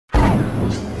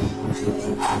So,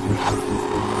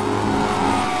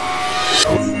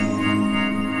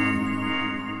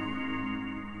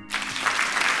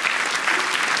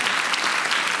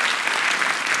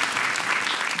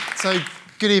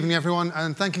 good evening, everyone,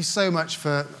 and thank you so much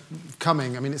for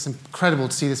coming. I mean, it's incredible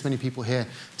to see this many people here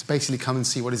to basically come and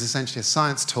see what is essentially a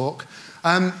science talk.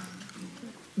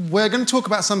 We're going to talk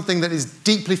about something that is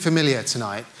deeply familiar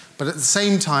tonight, but at the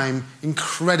same time,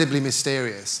 incredibly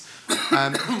mysterious.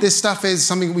 This stuff is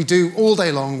something we do all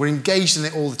day long. We're engaged in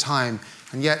it all the time,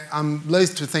 and yet I'm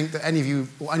loath to think that any of you,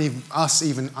 or any of us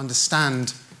even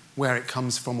understand where it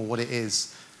comes from or what it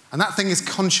is. And that thing is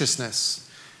consciousness.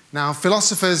 Now,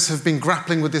 philosophers have been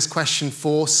grappling with this question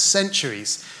for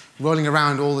centuries, rolling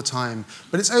around all the time.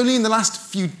 But it's only in the last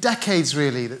few decades,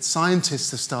 really, that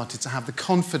scientists have started to have the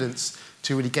confidence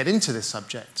to really get into this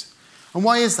subject. And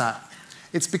why is that?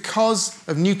 It's because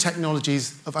of new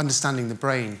technologies of understanding the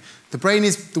brain. The brain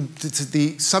is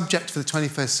the subject for the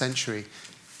 21st century.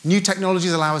 New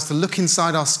technologies allow us to look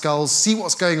inside our skulls, see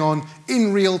what's going on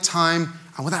in real time,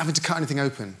 and without having to cut anything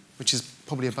open, which is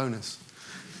probably a bonus.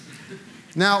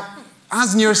 Now,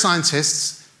 as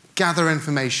neuroscientists gather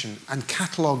information and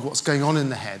catalogue what's going on in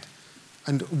the head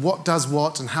and what does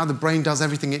what and how the brain does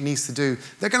everything it needs to do,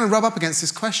 they're going to rub up against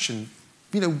this question.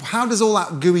 You know, how does all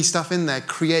that gooey stuff in there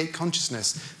create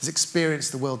consciousness, this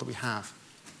experience of the world that we have?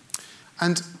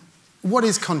 And what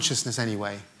is consciousness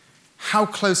anyway? How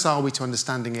close are we to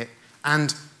understanding it?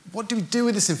 And what do we do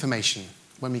with this information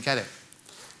when we get it?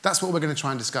 That's what we're going to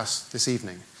try and discuss this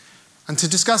evening. And to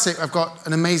discuss it, I've got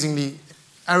an amazingly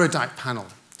erudite panel.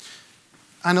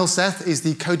 Anil Seth is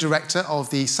the co-director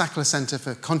of the Sackler Centre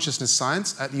for Consciousness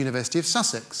Science at the University of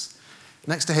Sussex.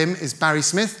 Next to him is Barry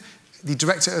Smith, the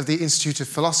director of the Institute of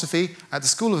Philosophy at the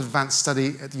School of Advanced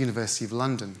Study at the University of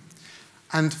London.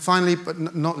 And finally,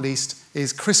 but not least,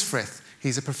 is Chris Frith.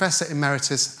 He's a professor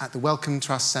emeritus at the Wellcome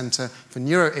Trust Centre for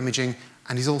Neuroimaging,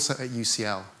 and he's also at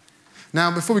UCL.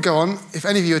 Now, before we go on, if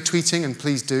any of you are tweeting, and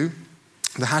please do,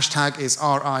 the hashtag is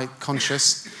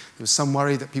RIConscious. There was some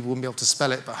worry that people wouldn't be able to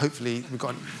spell it, but hopefully we've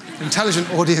got an intelligent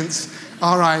audience.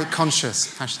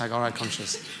 RIConscious, hashtag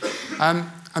RIConscious.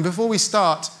 And before we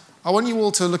start, I want you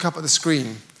all to look up at the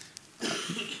screen.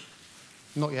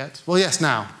 Not yet. Well, yes,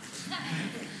 now.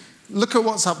 Look at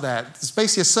what's up there. It's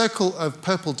basically a circle of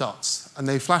purple dots, and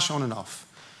they flash on and off.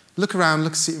 Look around,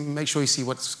 make sure you see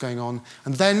what's going on,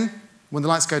 and then, when the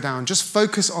lights go down, just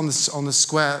focus on the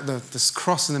square, this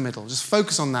cross in the middle. Just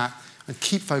focus on that, and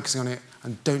keep focusing on it,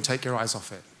 and don't take your eyes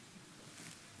off it.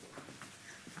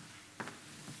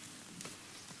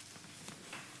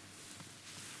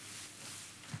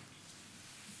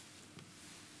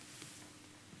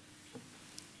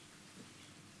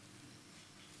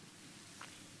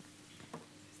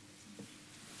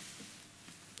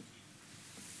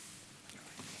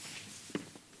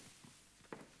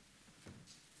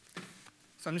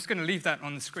 So I'm just going to leave that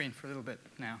on the screen for a little bit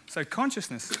now. So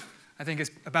consciousness, I think,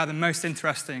 is about the most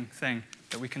interesting thing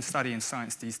that we can study in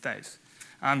science these days.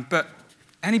 But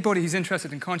anybody who's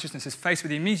interested in consciousness is faced with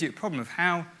the immediate problem of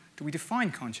how do we define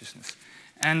consciousness?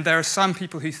 And there are some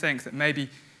people who think that maybe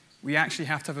we actually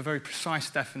have to have a very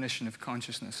precise definition of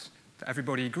consciousness that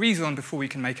everybody agrees on before we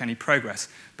can make any progress.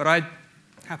 But I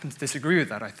happen to disagree with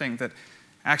that. I think that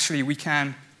actually we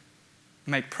can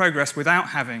make progress without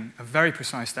having a very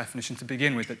precise definition to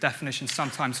begin with, that definitions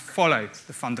sometimes follow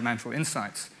the fundamental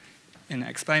insights in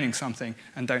explaining something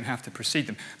and don't have to precede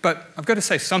them. But I've got to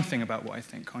say something about what I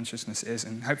think consciousness is,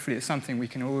 and hopefully it's something we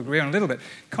can all agree on a little bit.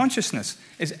 Consciousness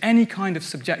is any kind of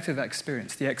subjective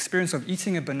experience, the experience of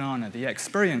eating a banana, the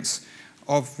experience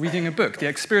of reading a book, the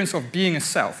experience of being a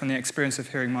self, and the experience of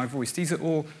hearing my voice. These are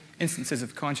all instances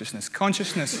of consciousness.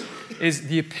 Consciousness is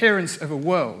the appearance of a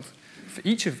world. For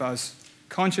each of us,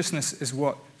 consciousness is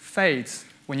what fades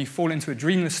when you fall into a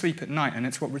dreamless sleep at night, and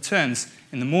it's what returns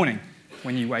in the morning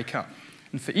when you wake up.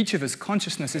 And for each of us,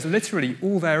 consciousness is literally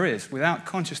all there is. Without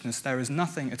consciousness, there is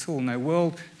nothing at all, no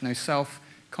world, no self.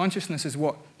 Consciousness is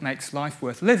what makes life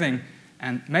worth living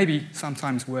and maybe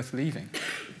sometimes worth leaving.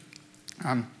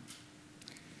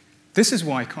 This is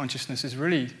why consciousness is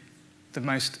really the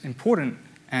most important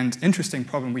and interesting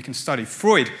problem we can study.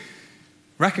 Freud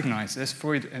recognized this.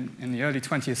 Freud, in the early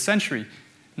 20th century,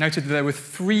 noted that there were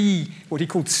three, what he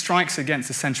called strikes against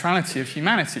the centrality of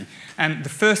humanity. And the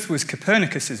first was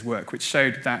Copernicus's work, which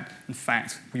showed that, in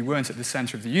fact, we weren't at the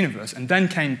center of the universe. And then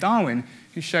came Darwin,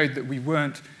 who showed that we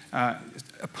weren't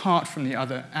apart from the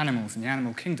other animals in the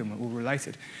animal kingdom, we're all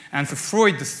related. And for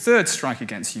Freud, the third strike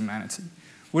against humanity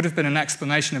would have been an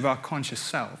explanation of our conscious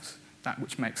selves, that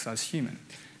which makes us human.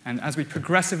 And as we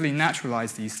progressively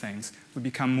naturalize these things, we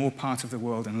become more part of the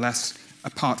world and less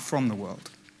apart from the world.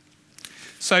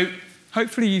 So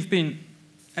hopefully you've been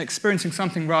experiencing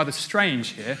something rather strange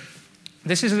here.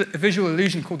 This is a visual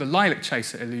illusion called the lilac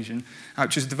chaser illusion,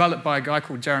 which was developed by a guy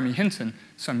called Jeremy Hinton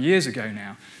some years ago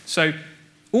now. So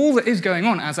all that is going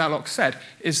on, as Alok said,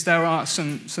 is there are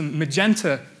some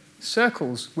magenta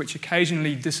circles which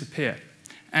occasionally disappear.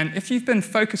 And if you've been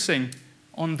focusing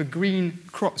on the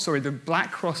the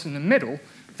black cross in the middle,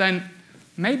 then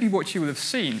maybe what you will have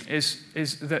seen is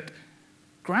that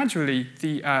gradually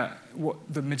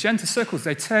the magenta circles,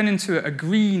 they turn into a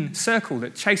green circle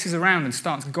that chases around and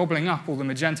starts gobbling up all the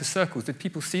magenta circles. Did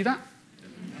people see that?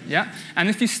 Yeah? And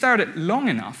if you stare at it long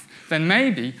enough, then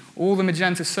maybe all the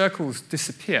magenta circles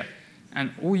disappear,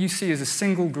 and all you see is a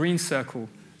single green circle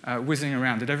whizzing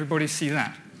around. Did everybody see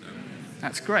that?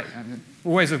 That's great. I mean,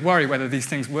 always a worry whether these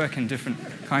things work in different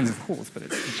kinds of halls, but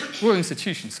it's a Royal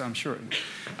Institution, so I'm sure it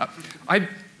will. I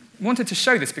wanted to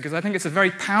show this because I think it's a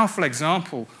very powerful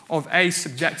example of a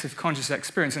subjective conscious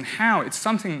experience and how it's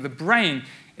something that the brain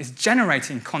is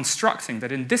generating, constructing,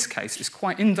 that in this case is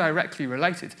quite indirectly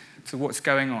related to what's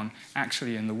going on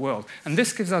actually in the world. And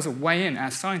this gives us a way in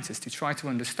as scientists to try to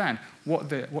understand what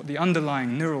the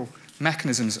underlying neural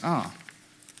mechanisms are.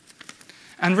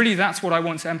 And really that's what I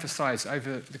want to emphasize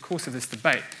over the course of this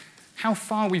debate, how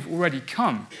far we've already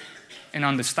come in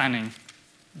understanding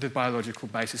the biological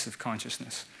basis of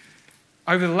consciousness.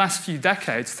 Over the last few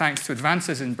decades, thanks to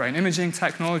advances in brain imaging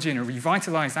technology and a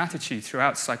revitalized attitude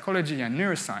throughout psychology and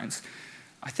neuroscience,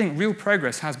 I think real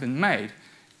progress has been made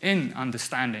in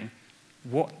understanding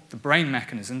what the brain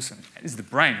mechanisms is. The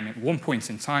brain. I mean, at one point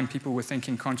in time, people were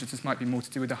thinking consciousness might be more to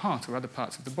do with the heart or other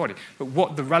parts of the body, but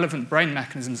what the relevant brain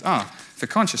mechanisms are for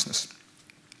consciousness.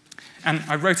 And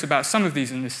I wrote about some of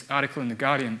these in this article in The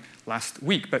Guardian last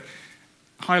week, but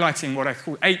highlighting what I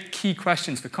call 8 key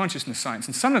questions for consciousness science.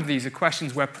 And some of these are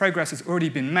questions where progress has already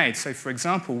been made. So, for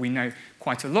example, we know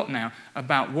quite a lot now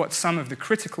about what some of the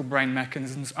critical brain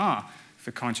mechanisms are for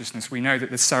consciousness. We know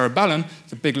that the cerebellum,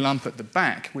 the big lump at the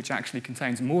back, which actually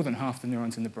contains more than half the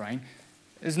neurons in the brain,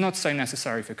 is not so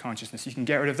necessary for consciousness. You can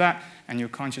get rid of that, and your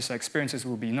conscious experiences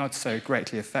will be not so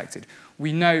greatly affected.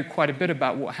 We know quite a bit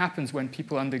about what happens when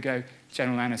people undergo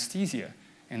general anesthesia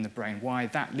in the brain, why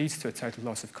that leads to a total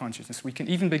loss of consciousness. We can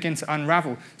even begin to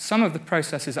unravel some of the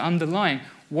processes underlying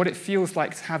what it feels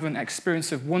like to have an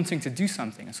experience of wanting to do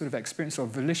something, a sort of experience of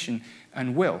volition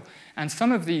and will. And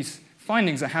some of these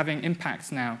findings are having impacts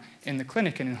now in the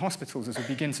clinic and in hospitals as we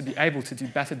begin to be able to do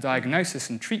better diagnosis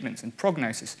and treatments and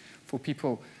prognosis for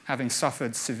people having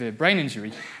suffered severe brain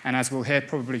injury, and as we'll hear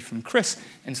probably from Chris,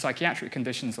 in psychiatric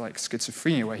conditions like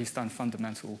schizophrenia, where he's done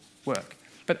fundamental work.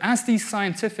 But as these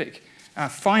scientific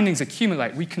findings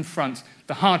accumulate, we confront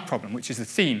the hard problem, which is the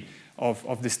theme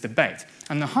of this debate.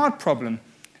 And the hard problem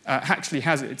actually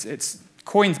has, it's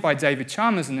coined by David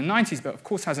Chalmers in the 90s, but of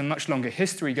course has a much longer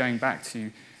history going back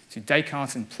to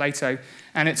Descartes and Plato.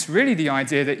 And it's really the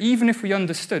idea that even if we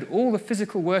understood all the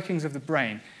physical workings of the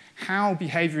brain, how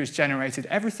behavior is generated,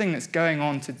 everything that's going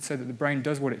on so that the brain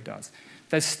does what it does,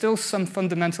 there's still some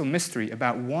fundamental mystery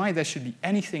about why there should be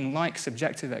anything like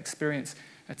subjective experience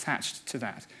attached to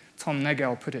that. Tom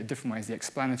Nagel put it a different way as the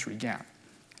explanatory gap.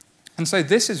 And so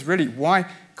this is really why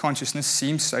consciousness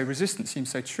seems so resistant, seems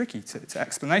so tricky to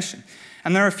explanation.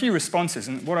 And there are a few responses,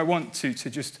 and what I want to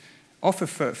just offer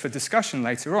for discussion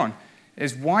later on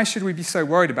is why should we be so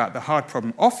worried about the hard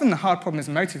problem? Often the hard problem is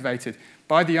motivated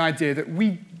by the idea that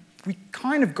we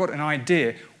kind of got an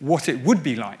idea what it would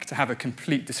be like to have a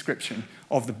complete description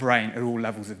of the brain at all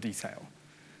levels of detail.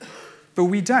 But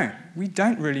we don't. We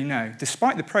don't really know.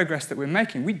 Despite the progress that we're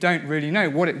making, we don't really know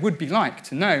what it would be like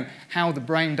to know how the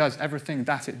brain does everything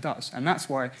that it does. And that's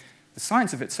why the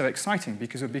science of it's so exciting,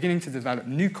 because we're beginning to develop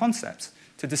new concepts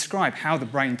to describe how the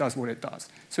brain does what it does.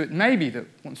 So it may be that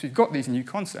once we've got these new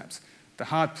concepts, the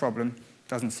hard problem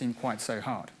doesn't seem quite so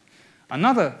hard.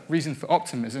 Another reason for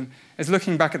optimism is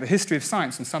looking back at the history of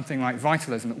science and something like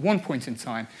vitalism. At one point in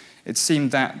time, it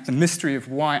seemed that the mystery of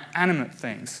why animate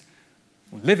things,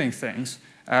 living things,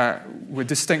 were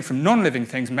distinct from non-living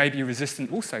things may be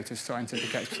resistant also to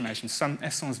scientific explanations. Some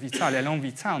essence vitale, élan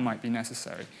vital might be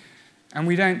necessary. And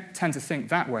we don't tend to think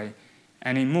that way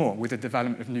anymore with the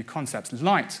development of new concepts.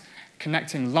 Light,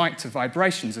 connecting light to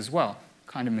vibrations as well,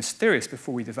 kind of mysterious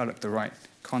before we develop the right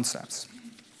concepts.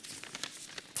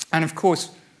 And of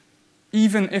course,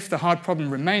 even if the hard problem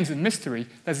remains a mystery,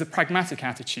 there's a pragmatic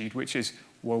attitude, which is,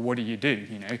 well, what do?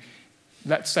 You know,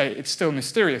 let's say it's still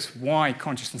mysterious why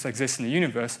consciousness exists in the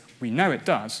universe. We know it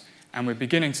does, and we're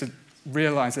beginning to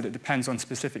realize that it depends on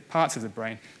specific parts of the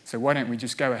brain. So why don't we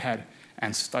just go ahead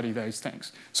and study those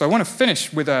things? So I want to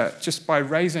finish with just by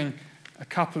raising a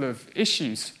couple of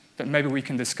issues that maybe we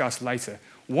can discuss later.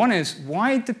 One is,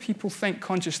 why do people think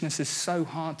consciousness is so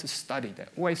hard to study? There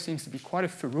always seems to be quite a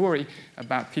furore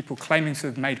about people claiming to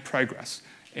have made progress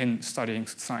in studying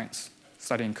science,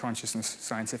 studying consciousness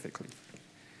scientifically.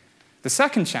 The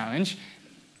second challenge,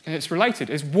 and it's related,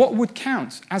 is what would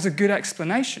count as a good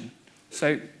explanation?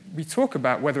 So we talk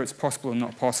about whether it's possible or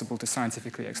not possible to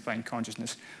scientifically explain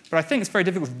consciousness, but I think it's very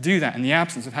difficult to do that in the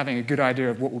absence of having a good idea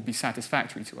of what would be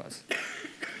satisfactory to us.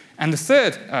 And the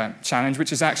third challenge,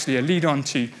 which is actually a lead-on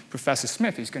to Professor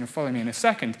Smith, who's going to follow me in a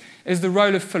second, is the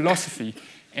role of philosophy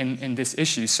in this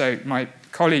issue. So my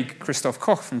colleague Christoph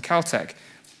Koch from Caltech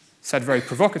said very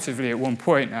provocatively at one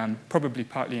point, probably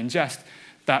partly in jest,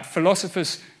 that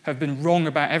philosophers have been wrong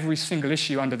about every single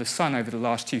issue under the sun over the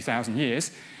last 2,000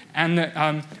 years, and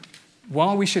that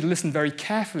while we should listen very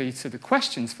carefully to the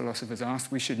questions philosophers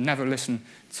ask, we should never listen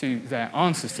to their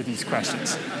answers to these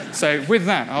questions. So with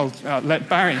that, I'll let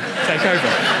Barry take over.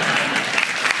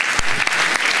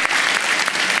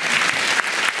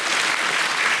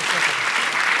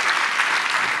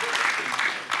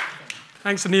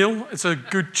 Thanks, Anil. It's a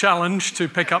good challenge to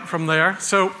pick up from there.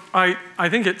 So I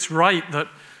think it's right that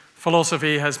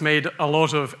philosophy has made a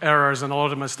lot of errors and a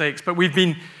lot of mistakes, but we've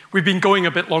been going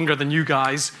a bit longer than you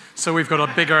guys, so we've got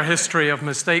a bigger history of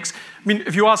mistakes. I mean,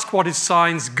 if you ask what is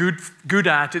science good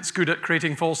at, it's good at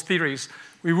creating false theories.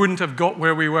 We wouldn't have got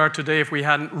where we were today if we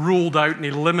hadn't ruled out and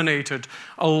eliminated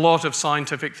a lot of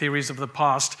scientific theories of the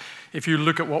past. If you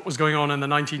look at what was going on in the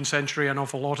 19th century, an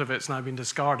awful lot of it's now been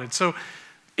discarded. So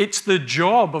it's the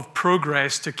job of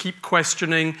progress to keep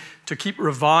questioning, to keep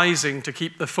revising, to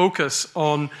keep the focus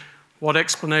on what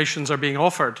explanations are being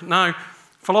offered. Now,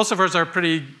 philosophers are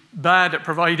pretty bad at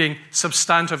providing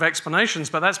substantive explanations,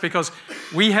 but that's because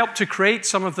we helped to create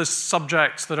some of the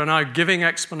subjects that are now giving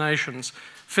explanations.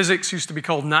 Physics used to be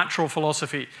called natural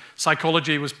philosophy.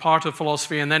 Psychology was part of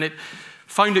philosophy, and then it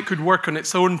found it could work on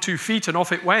its own 2 feet, and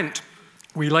off it went.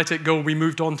 We let it go, we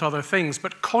moved on to other things.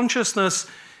 But consciousness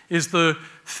is the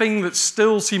thing that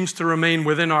still seems to remain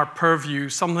within our purview,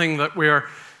 something that we're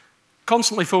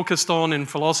constantly focused on in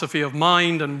philosophy of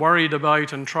mind and worried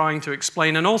about and trying to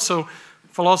explain. And also,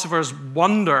 philosophers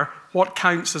wonder what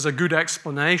counts as a good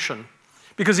explanation.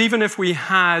 Because even if we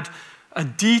had a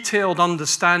detailed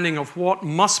understanding of what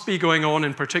must be going on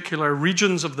in particular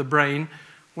regions of the brain,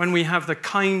 when we have the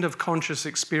kind of conscious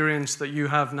experience that you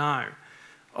have now,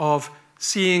 of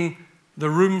seeing the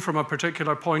room from a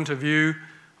particular point of view,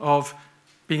 of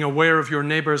being aware of your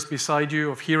neighbors beside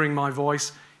you, of hearing my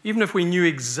voice, even if we knew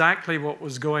exactly what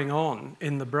was going on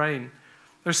in the brain,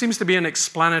 there seems to be an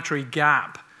explanatory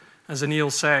gap, as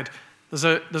Anil said. There's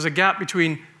a gap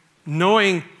between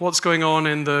knowing what's going on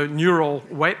in the neural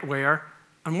wetware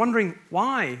and wondering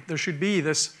why there should be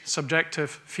this subjective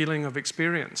feeling of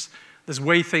experience, this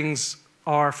way things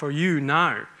are for you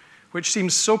now, which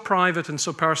seems so private and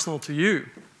so personal to you.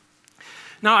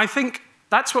 Now, I think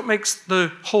that's what makes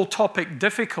the whole topic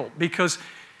difficult, because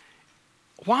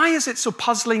why is it so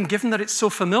puzzling given that it's so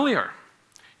familiar?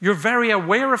 You're very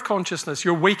aware of consciousness.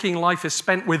 Your waking life is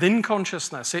spent within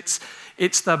consciousness.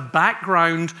 It's the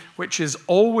background which is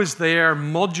always there,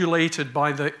 modulated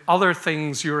by the other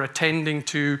things you're attending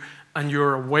to and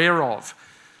you're aware of.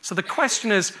 So the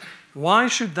question is, why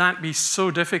should that be so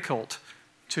difficult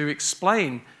to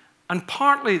explain? And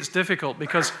partly it's difficult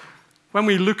because when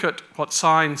we look at what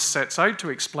science sets out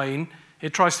to explain,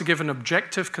 it tries to give an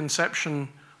objective conception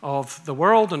of the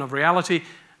world and of reality,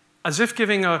 as if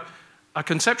giving a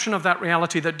conception of that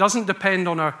reality that doesn't depend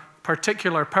on a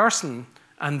particular person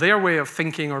and their way of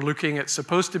thinking or looking. It's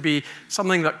supposed to be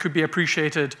something that could be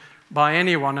appreciated by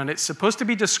anyone, and it's supposed to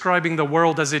be describing the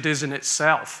world as it is in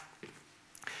itself.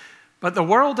 But the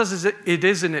world as it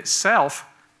is in itself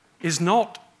is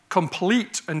not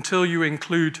complete until you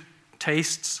include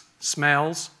tastes,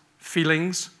 smells,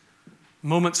 feelings,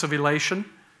 moments of elation,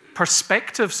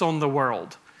 perspectives on the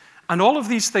world. And all of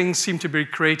these things seem to be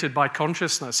created by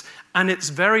consciousness. And it's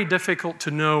very difficult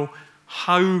to know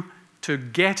how to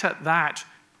get at that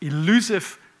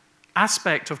elusive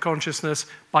aspect of consciousness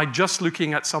by just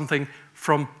looking at something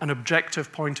from an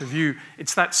objective point of view.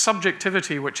 It's that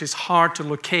subjectivity which is hard to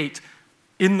locate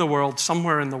in the world,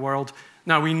 somewhere in the world.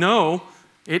 Now, we know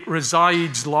it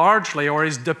resides largely or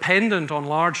is dependent on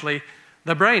largely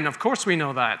the brain. Of course we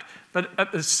know that. But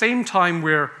at the same time,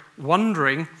 we're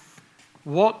wondering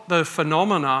what the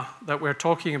phenomena that we're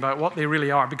talking about, what they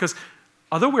really are. Because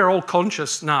although we're all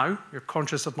conscious now, you're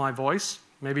conscious of my voice,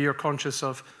 maybe you're conscious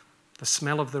of the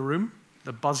smell of the room,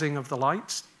 the buzzing of the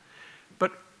lights,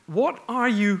 but what are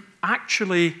you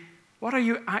actually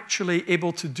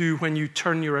able to do when you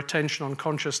turn your attention on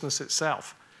consciousness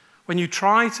itself? When you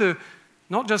try to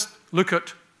not just look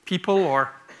at people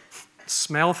or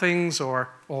smell things or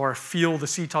feel the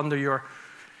seat under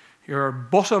your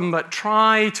bottom, but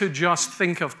try to just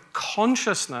think of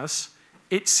consciousness,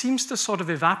 it seems to sort of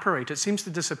evaporate. It seems to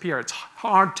disappear. It's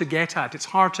hard to get at. It's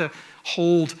hard to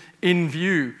hold in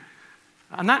view.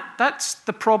 And that's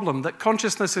the problem, that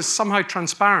consciousness is somehow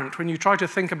transparent. When you try to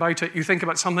think about it, you think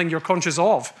about something you're conscious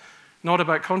of, not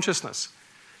about consciousness.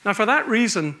 Now, for that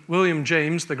reason, William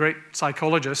James, the great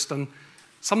psychologist and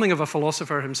something of a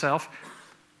philosopher himself,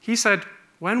 he said,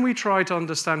 when we try to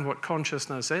understand what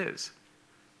consciousness is,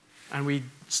 and we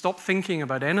stop thinking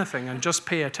about anything and just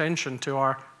pay attention to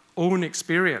our own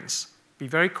experience, be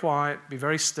very quiet, be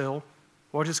very still.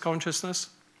 What is consciousness?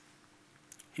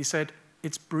 He said,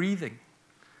 it's breathing.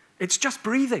 It's just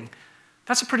breathing.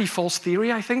 That's a pretty false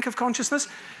theory, I think, of consciousness.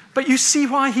 But you see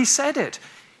why he said it.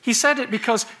 He said it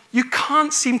because you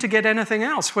can't seem to get anything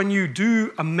else. When you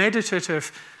do a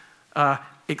meditative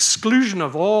exclusion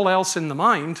of all else in the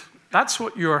mind, that's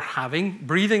what you're having.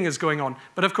 Breathing is going on.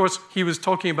 But of course, he was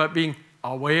talking about being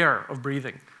aware of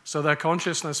breathing. So their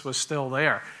consciousness was still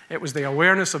there. It was the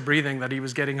awareness of breathing that he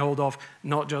was getting hold of,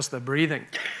 not just the breathing.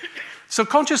 So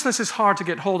consciousness is hard to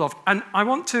get hold of. And I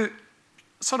want to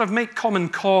sort of make common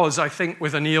cause, I think,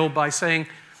 with Anil by saying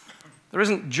there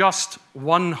isn't just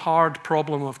one hard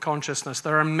problem of consciousness.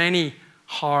 There are many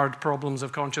hard problems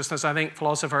of consciousness. I think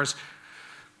philosophers,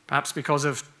 perhaps because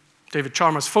of David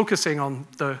Chalmers focusing on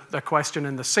the question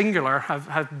in the singular,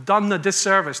 have done the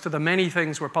disservice to the many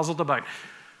things we're puzzled about.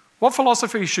 What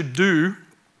philosophy should do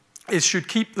is should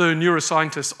keep the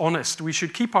neuroscientists honest. We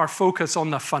should keep our focus on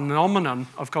the phenomenon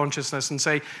of consciousness and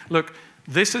say, look,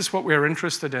 this is what we're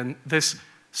interested in, this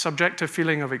subjective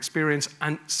feeling of experience,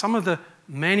 and some of the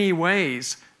many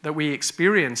ways that we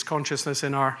experience consciousness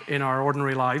in our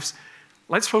ordinary lives.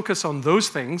 Let's focus on those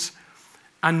things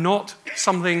and not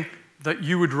something that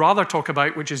you would rather talk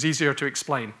about, which is easier to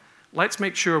explain. Let's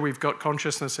make sure we've got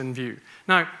consciousness in view.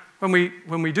 Now, when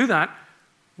we do that,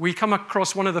 we come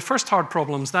across one of the first hard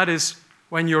problems. That is,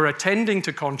 when you're attending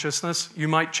to consciousness, you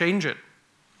might change it.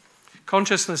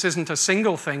 Consciousness isn't a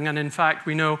single thing, and in fact,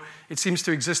 we know it seems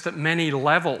to exist at many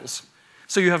levels.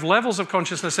 So you have levels of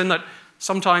consciousness in that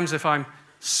sometimes if I'm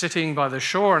sitting by the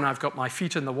shore and I've got my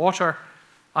feet in the water,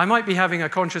 I might be having a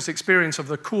conscious experience of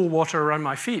the cool water around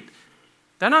my feet.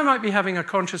 Then I might be having a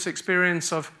conscious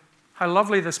experience of how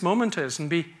lovely this moment is and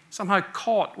be somehow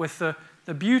caught with the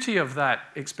beauty of that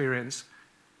experience.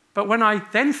 But when I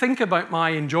then think about my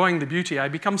enjoying the beauty, I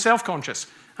become self-conscious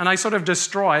and I sort of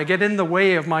destroy, I get in the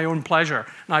way of my own pleasure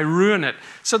and I ruin it.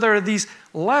 So there are these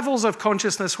levels of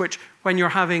consciousness which, when you're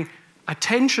having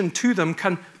attention to them,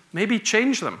 can maybe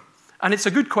change them. And it's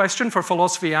a good question for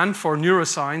philosophy and for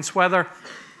neuroscience whether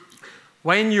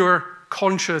when you're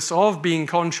conscious of being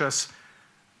conscious,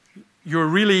 you're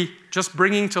really just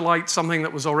bringing to light something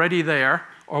that was already there,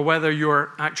 or whether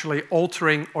you're actually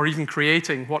altering or even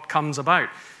creating what comes about.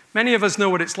 Many of us know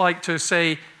what it's like to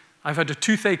say, I've had a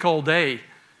toothache all day,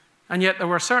 and yet there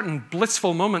were certain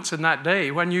blissful moments in that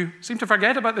day when you seem to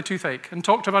forget about the toothache and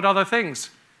talked about other things.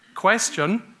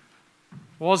 Question,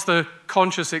 was the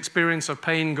conscious experience of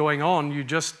pain going on you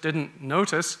just didn't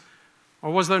notice?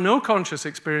 Or was there no conscious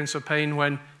experience of pain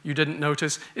when you didn't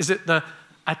notice? Is it the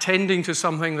attending to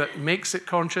something that makes it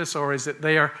conscious, or is it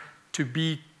there to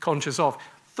be conscious of?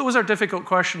 Those are difficult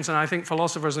questions, and I think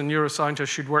philosophers and neuroscientists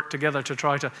should work together to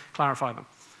try to clarify them.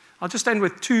 I'll just end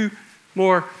with two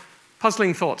more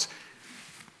puzzling thoughts.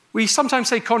 We sometimes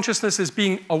say consciousness is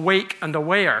being awake and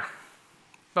aware,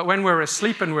 but when we're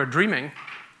asleep and we're dreaming,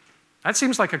 that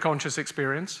seems like a conscious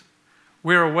experience.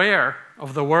 We're aware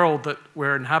of the world that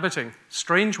we're inhabiting,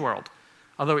 strange world,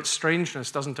 although its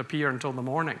strangeness doesn't appear until the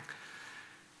morning.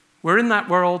 We're in that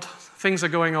world, things are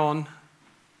going on.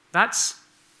 That's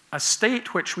a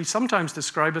state which we sometimes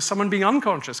describe as someone being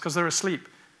unconscious because they're asleep.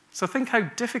 So think how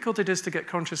difficult it is to get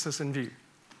consciousness in view.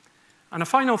 And a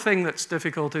final thing that's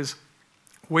difficult is,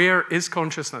 where is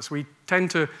consciousness? We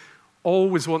tend to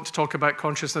always want to talk about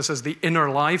consciousness as the inner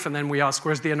life, and then we ask,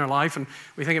 where's the inner life? And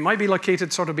we think it might be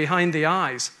located sort of behind the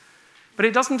eyes. But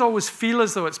it doesn't always feel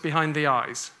as though it's behind the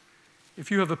eyes. If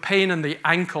you have a pain in the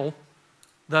ankle,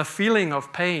 the feeling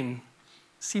of pain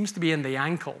seems to be in the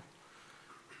ankle.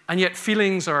 And yet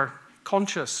feelings are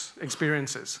conscious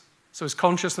experiences. So is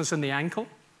consciousness in the ankle?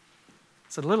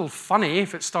 It's a little funny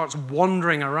if it starts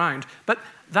wandering around. But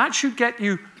that should get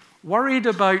you worried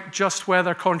about just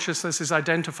whether consciousness is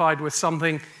identified with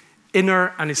something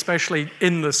inner and especially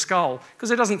in the skull,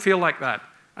 because it doesn't feel like that.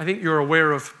 I think you're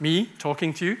aware of me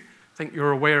talking to you. I think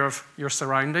you're aware of your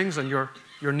surroundings and your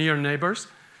near neighbors.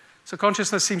 So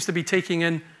consciousness seems to be taking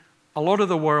in a lot of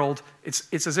the world,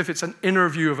 it's as if it's an inner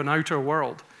view of an outer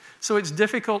world. So it's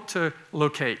difficult to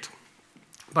locate,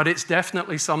 but it's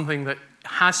definitely something that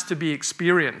has to be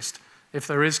experienced if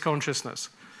there is consciousness.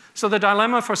 So the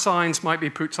dilemma for science might be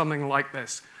put something like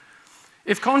this.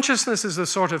 If consciousness is the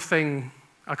sort of thing,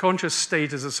 a conscious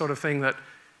state is the sort of thing that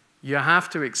you have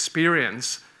to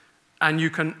experience, and you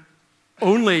can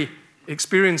only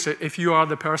experience it if you are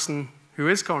the person who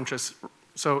is conscious.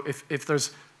 So if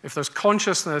there's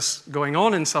consciousness going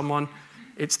on in someone,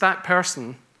 it's that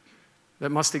person that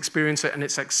must experience it, and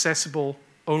it's accessible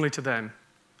only to them,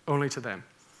 only to them.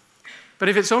 But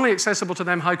if it's only accessible to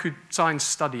them, how could science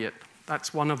study it?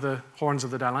 That's one of the horns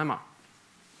of the dilemma.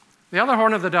 The other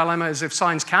horn of the dilemma is if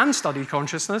science can study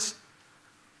consciousness,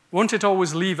 won't it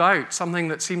always leave out something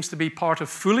that seems to be part of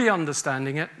fully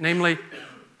understanding it, namely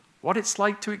what it's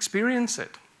like to experience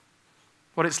it,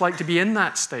 what it's like to be in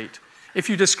that state? If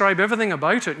you describe everything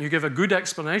about it and you give a good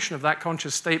explanation of that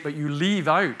conscious state, but you leave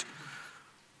out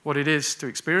what it is to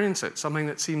experience it, something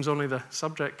that seems only the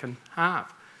subject can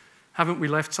have, haven't we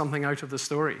left something out of the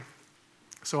story?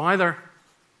 So either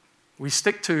we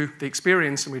stick to the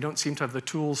experience and we don't seem to have the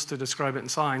tools to describe it in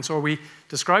science, or we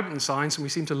describe it in science and we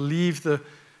seem to leave the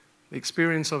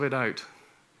experience of it out.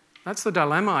 That's the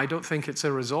dilemma. I don't think it's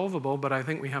irresolvable, but I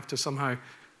think we have to somehow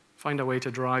find a way to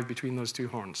drive between those two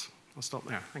horns. I'll stop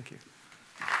there. Thank you.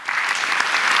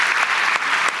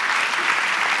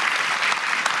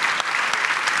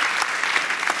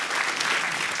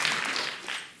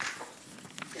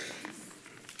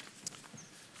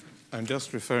 I'm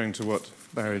just referring to what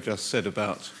Barry just said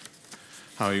about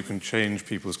how you can change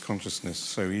people's consciousness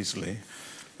so easily.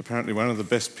 Apparently one of the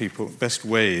best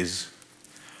ways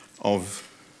of,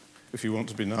 if you want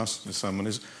to be nasty to someone,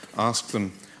 is ask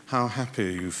them, how happy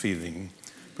are you feeling?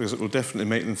 Because it will definitely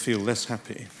make them feel less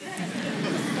happy.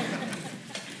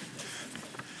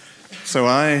 So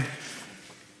I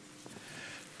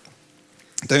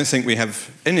don't think we have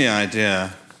any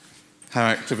idea how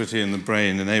activity in the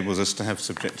brain enables us to have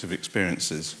subjective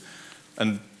experiences.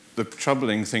 And the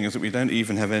troubling thing is that we don't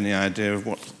even have any idea of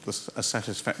what a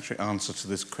satisfactory answer to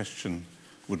this question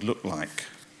would look like.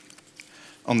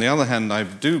 On the other hand, I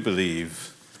do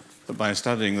believe that by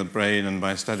studying the brain and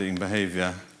by studying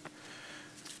behavior,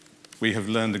 we have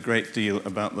learned a great deal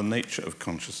about the nature of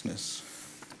consciousness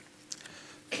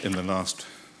in the last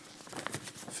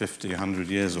 50, 100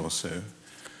 years or so.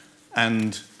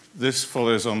 And this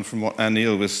follows on from what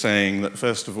Anil was saying, that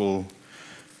first of all,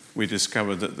 we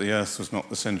discovered that the Earth was not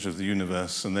the center of the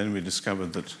universe, and then we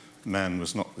discovered that man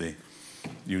was not the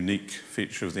unique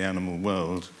feature of the animal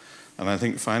world. And I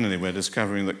think finally we're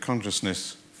discovering that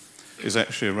consciousness is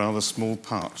actually a rather small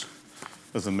part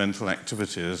of the mental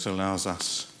activity that allows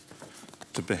us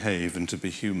to behave and to be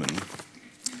human.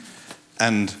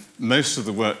 And most of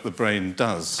the work the brain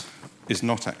does is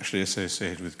not actually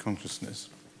associated with consciousness.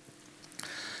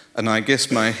 And I guess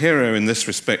my hero in this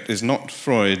respect is not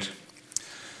Freud,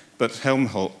 but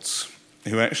Helmholtz,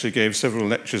 who actually gave several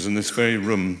lectures in this very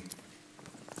room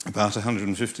about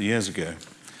 150 years ago.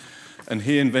 And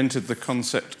he invented the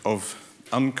concept of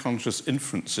unconscious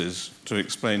inferences to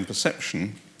explain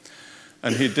perception.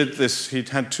 And he did this, he'd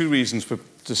had two reasons for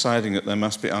deciding that there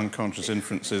must be unconscious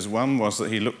inferences. One was that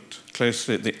he looked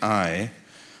closely at the eye,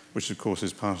 which of course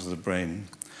is part of the brain,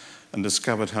 and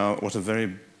discovered what a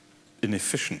very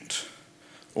inefficient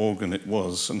organ it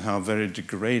was and how very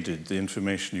degraded the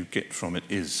information you get from it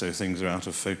is. So things are out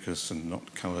of focus and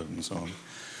not colored and so on.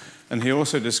 And he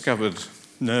also discovered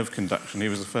nerve conduction. He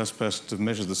was the first person to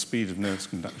measure the speed of nerve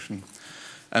conduction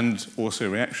and also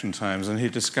reaction times. And he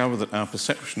discovered that our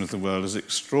perception of the world is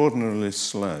extraordinarily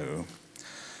slow.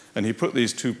 And he put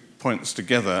these 2 points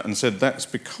together and said that's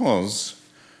because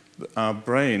our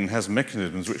brain has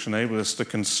mechanisms which enable us to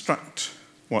construct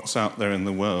what's out there in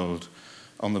the world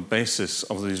on the basis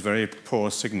of these very poor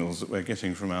signals that we're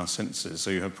getting from our senses. So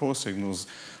you have poor signals,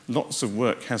 lots of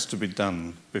work has to be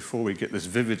done before we get this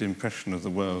vivid impression of the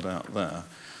world out there.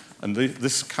 And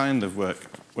this kind of work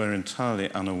we're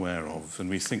entirely unaware of, and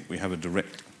we think we have a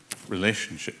direct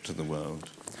relationship to the world.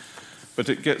 But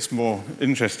it gets more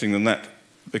interesting than that,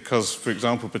 because, for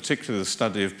example, particularly the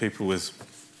study of people with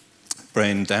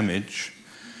brain damage,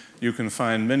 you can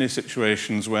find many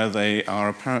situations where they are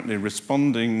apparently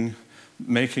responding,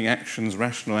 making actions,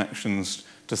 rational actions,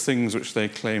 to things which they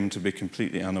claim to be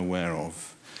completely unaware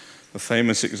of. The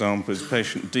famous example is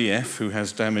patient DF, who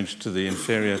has damage to the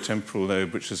inferior temporal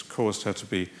lobe, which has caused her to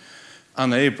be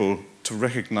unable to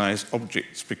recognize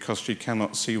objects because she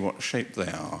cannot see what shape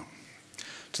they are.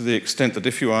 To the extent that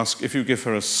if you give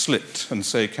her a slit and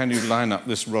say, can you line up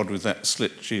this rod with that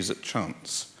slit, she's at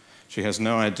chance. She has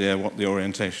no idea what the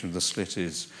orientation of the slit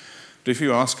is. But if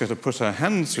you ask her to put her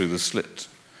hand through the slit,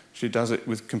 she does it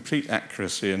with complete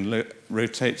accuracy and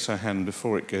rotates her hand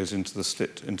before it goes into the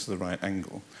slit into the right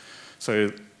angle.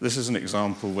 So this is an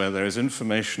example where there is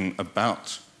information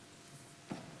about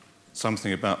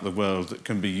something about the world that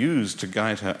can be used to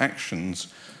guide her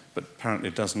actions, but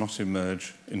apparently does not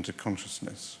emerge into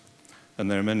consciousness. And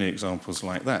there are many examples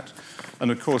like that. And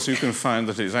of course, you can find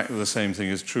that exactly the same thing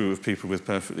is true of people with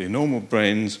perfectly normal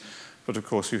brains, but of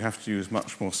course you have to use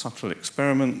much more subtle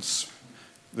experiments.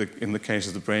 In the case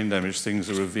of the brain damage, things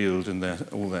are revealed in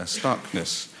all their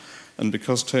starkness. And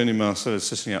because Tony Marcel is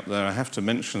sitting up there, I have to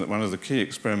mention that one of the key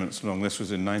experiments along this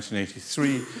was in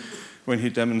 1983, when he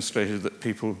demonstrated that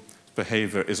people's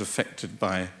behavior is affected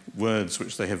by words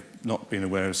which they have not been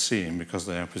aware of seeing because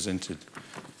they are presented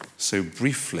so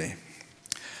briefly.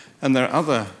 And there are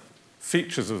other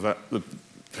features of that, the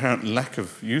apparent lack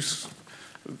of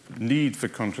need for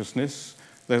consciousness.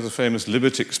 There's a famous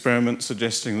Libet experiment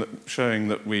showing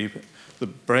that the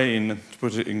brain, to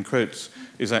put it in quotes,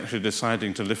 is actually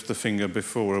deciding to lift the finger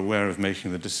before we're aware of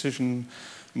making the decision.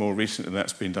 More recently,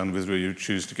 that's been done with where you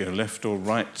choose to go left or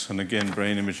right, and again,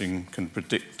 brain imaging can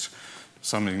predict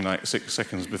something like 6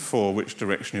 seconds before which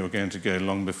direction you're going to go,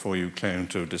 long before you claim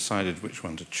to have decided which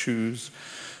one to choose.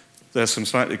 There's some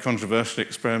slightly controversial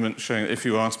experiments showing that if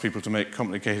you ask people to make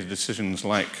complicated decisions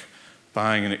like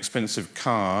buying an expensive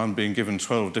car and being given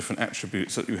 12 different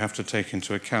attributes that you have to take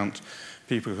into account,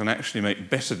 people can actually make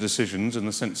better decisions in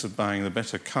the sense of buying the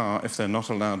better car if they're not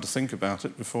allowed to think about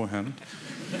it beforehand.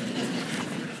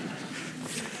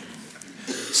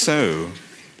 So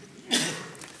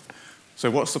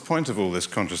what's the point of all this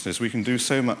consciousness? We can do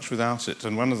so much without it.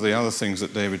 And one of the other things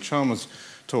that David Chalmers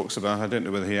talks about, I don't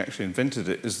know whether he actually invented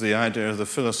it, is the idea of the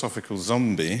philosophical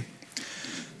zombie,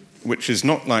 which is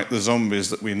not like the zombies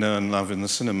that we know and love in the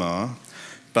cinema,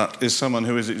 but is someone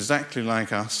who is exactly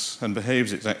like us and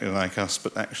behaves exactly like us,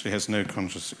 but actually has no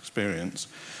conscious experience.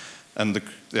 And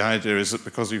the idea is that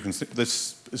because you can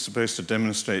this is supposed to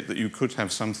demonstrate that you could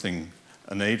have something,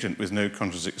 an agent with no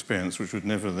conscious experience, which would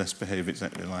nevertheless behave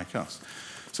exactly like us.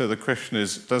 So the question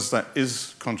is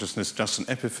consciousness just an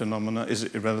epiphenomena? Is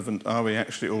it irrelevant? Are we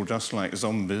actually all just like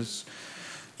zombies?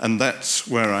 And that's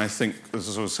where I think there's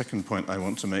a sort of second point I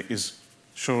want to make is,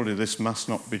 surely this must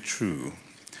not be true.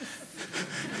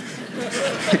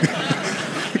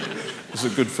 It's a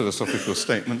good philosophical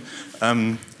statement.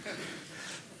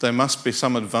 There must be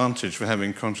some advantage for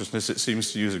having consciousness. It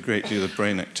seems to use a great deal of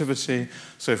brain activity.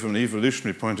 So from an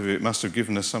evolutionary point of view, it must have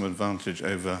given us some advantage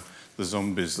over the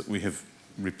zombies that we have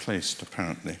replaced,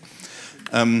 apparently.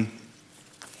 And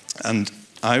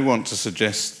I want to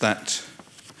suggest that,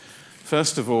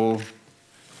 first of all,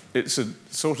 it's a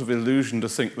sort of illusion to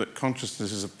think that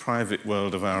consciousness is a private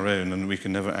world of our own and we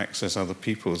can never access other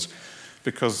people's,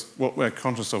 because what we're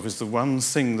conscious of is the one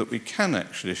thing that we can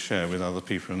actually share with other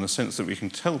people, in the sense that we can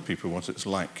tell people what it's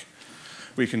like.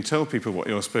 We can tell people what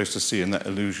you're supposed to see in that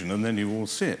illusion, and then you all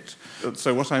see it.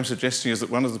 So what I'm suggesting is that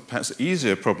one of the perhaps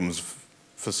easier problems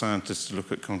for scientists to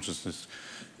look at consciousness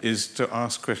is to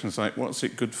ask questions like, what's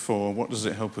it good for? What does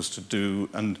it help us to do?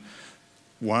 And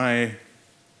why?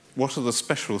 What are the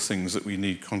special things that we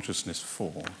need consciousness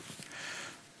for?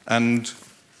 And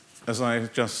as I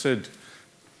just said,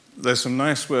 there's some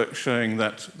nice work showing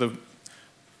that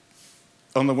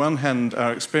on the one hand,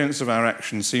 our experience of our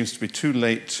action seems to be too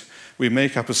late. We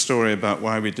make up a story about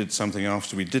why we did something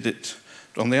after we did it.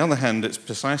 But on the other hand, it's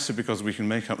precisely because we can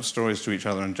make up stories to each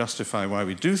other and justify why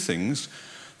we do things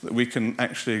that we can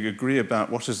actually agree about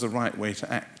what is the right way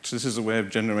to act. This is a way of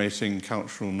generating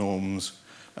cultural norms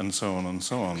and so on and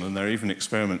so on. And there are even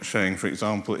experiments showing, for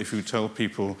example, if you tell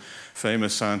people,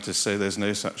 famous scientists say there's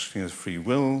no such thing as free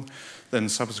will, then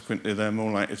subsequently they're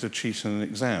more likely to cheat in an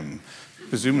exam,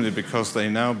 presumably because they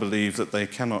now believe that they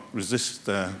cannot resist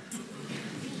their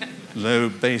low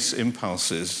base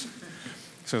impulses.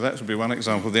 So that would be one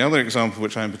example. The other example,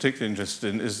 which I'm particularly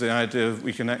interested in, is the idea of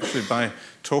we can actually, by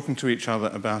talking to each other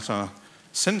about our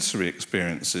sensory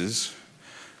experiences,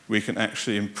 we can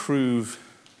actually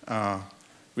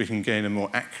we can gain a more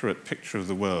accurate picture of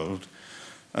the world.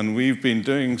 And we've been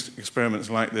doing experiments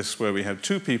like this where we have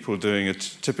two people doing a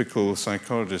typical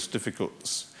psychologist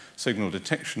difficult signal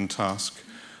detection task,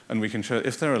 and we can show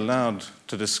if they're allowed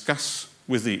to discuss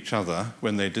with each other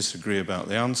when they disagree about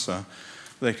the answer,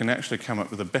 they can actually come up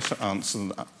with a better answer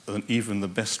than even the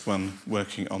best one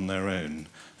working on their own.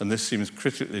 And this seems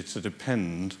critically to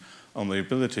depend on the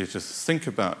ability to think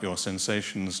about your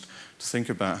sensations, to think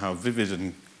about how vivid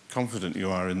and confident you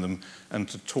are in them, and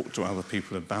to talk to other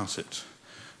people about it.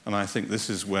 And I think this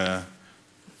is where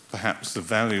perhaps the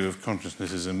value of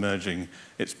consciousness is emerging.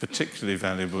 It's particularly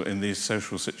valuable in these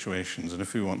social situations, and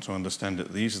if we want to understand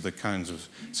it, these are the kinds of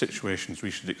situations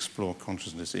we should explore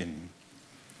consciousness in.